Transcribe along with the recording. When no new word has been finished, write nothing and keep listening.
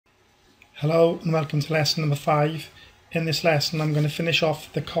Hello and welcome to lesson number 5. In this lesson I'm going to finish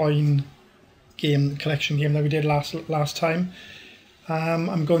off the coin game, collection game that we did last time.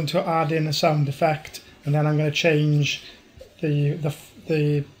 I'm going to add in a sound effect, and then I'm going to change the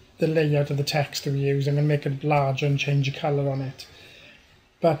layout of the text that we use. I'm going to make it larger and change the colour on it.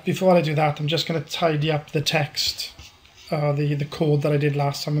 But before I do that, I'm just going to tidy up the text, the code that I did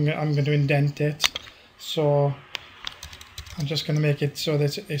last time. I'm going to indent it. So I'm just going to make it so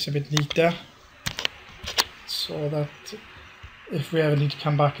that it's a bit neater, so that if we ever need to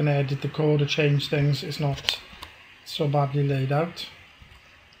come back and edit the code or change things, it's not so badly laid out.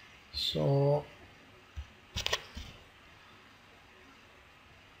 So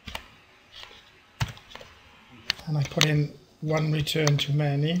and I put in one return too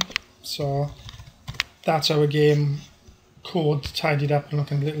many, so that's our game code tidied up and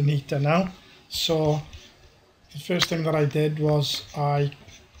looking a little neater now. So the first thing that I did was I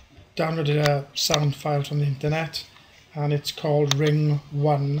downloaded a sound file from the internet, and it's called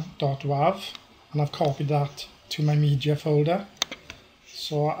ring1.wav, and I've copied that to my media folder.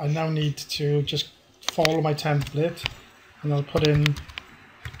 So I now need to just follow my template, and I'll put in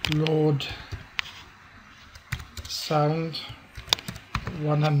load sound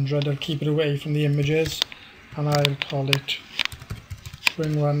 100. I'll keep it away from the images, and I'll call it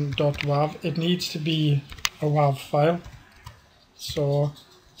ring1.wav. It needs to be a WAV file, so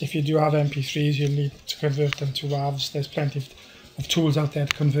if you do have MP3s, you'll need to convert them to WAVs. There's plenty of tools out there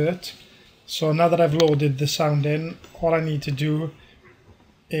to convert. So now that I've loaded the sound in, all I need to do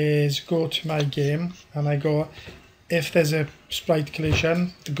is go to my game, and I go, if there's a sprite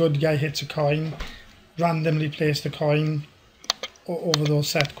collision, the good guy hits a coin, randomly place the coin over those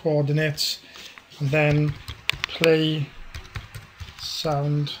set coordinates, and then play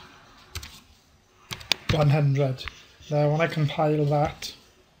sound 100. Now when I compile that,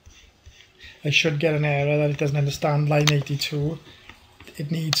 I should get an error that it doesn't understand line 82.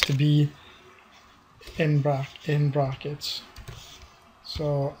 It needs to be in brackets.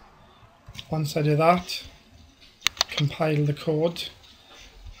 So once I do that, compile the code.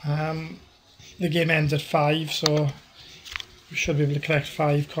 The game ends at 5, so we should be able to collect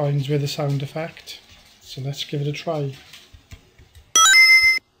 5 coins with a sound effect. So let's give it a try.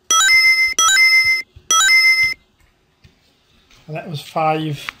 And that was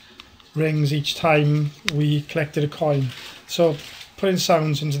 5 rings each time we collected a coin. So putting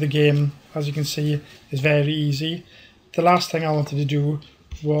sounds into the game, as you can see, is very easy. The last thing I wanted to do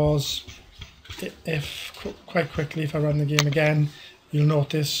was, quite quickly, if I run the game again, you'll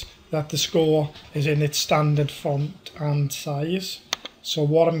notice that the score is in its standard font and size. So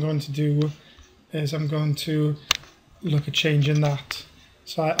what I'm going to do is I'm going to look at changing that.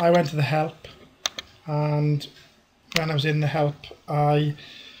 So I went to the help, and when I was in the help, I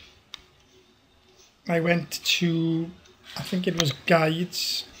went to, I think it was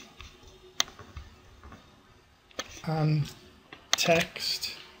guides and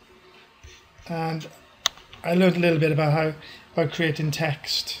text, and I learned a little bit about creating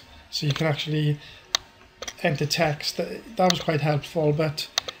text, so you can actually enter text. That was quite helpful, but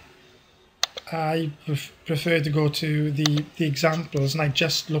I preferred to go to the examples, and I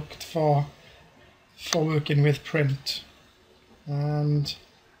just looked for working with print, and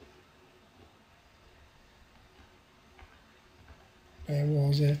where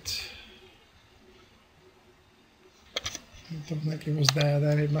was it? I don't think it was there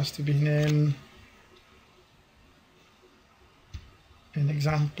then. It must have been in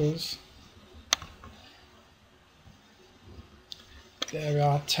examples. There we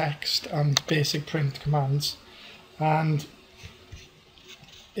are, text and basic print commands, and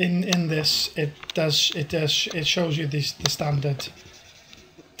in this it shows you the standard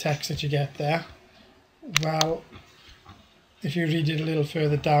text that you get there. Well, if you read it a little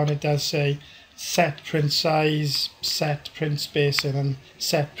further down, it does say set print size, set print spacing, and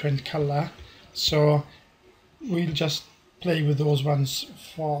set print color. So we'll just play with those ones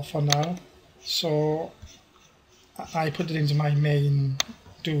for now. So I put it into my main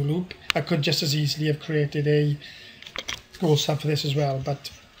do loop. I could just as easily have created a go sub for this as well, but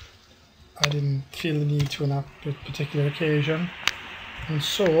I didn't feel the need to on that particular occasion. And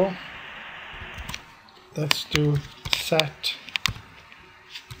so let's do set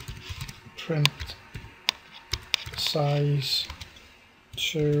print size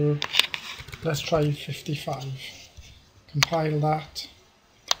to, let's try 55. Compile that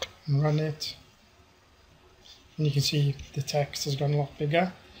and run it, and you can see the text has gone a lot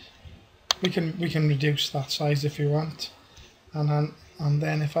bigger. We can reduce that size if you want, and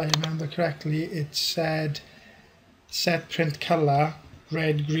then if I remember correctly, it said set print color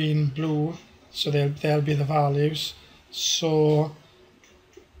red, green, blue, so they'll be the values. So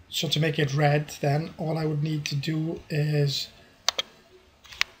to make it red, then all I would need to do is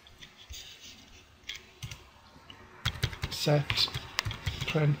set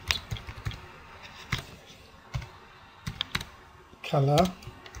print color,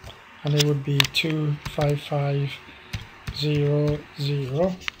 and it would be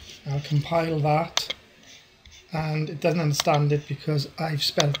 25500. I'll compile that, and it doesn't understand it because I've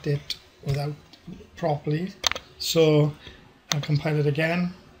spelt it without properly. So I'll compile it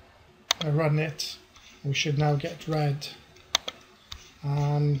again. I run it. We should now get red.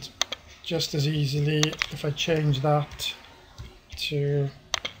 And just as easily, if I change that to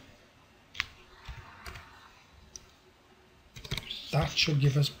that, should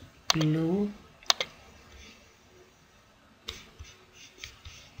give us blue.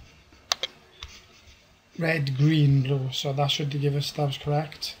 Red, green, blue. So that should give us, that was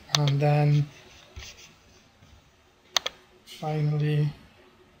correct. And then finally,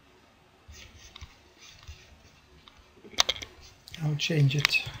 I'll change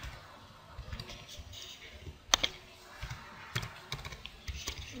it.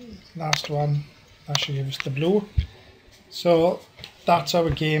 Last one, that should give us the blue. So that's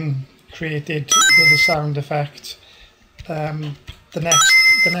our game created with the sound effect. The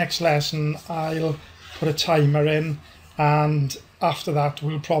next lesson I'll put a timer in, and after that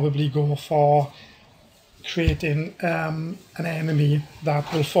we'll probably go for creating an enemy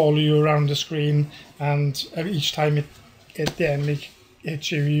that will follow you around the screen, and each time the enemy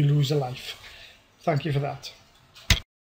hits you, you lose a life. Thank you for that.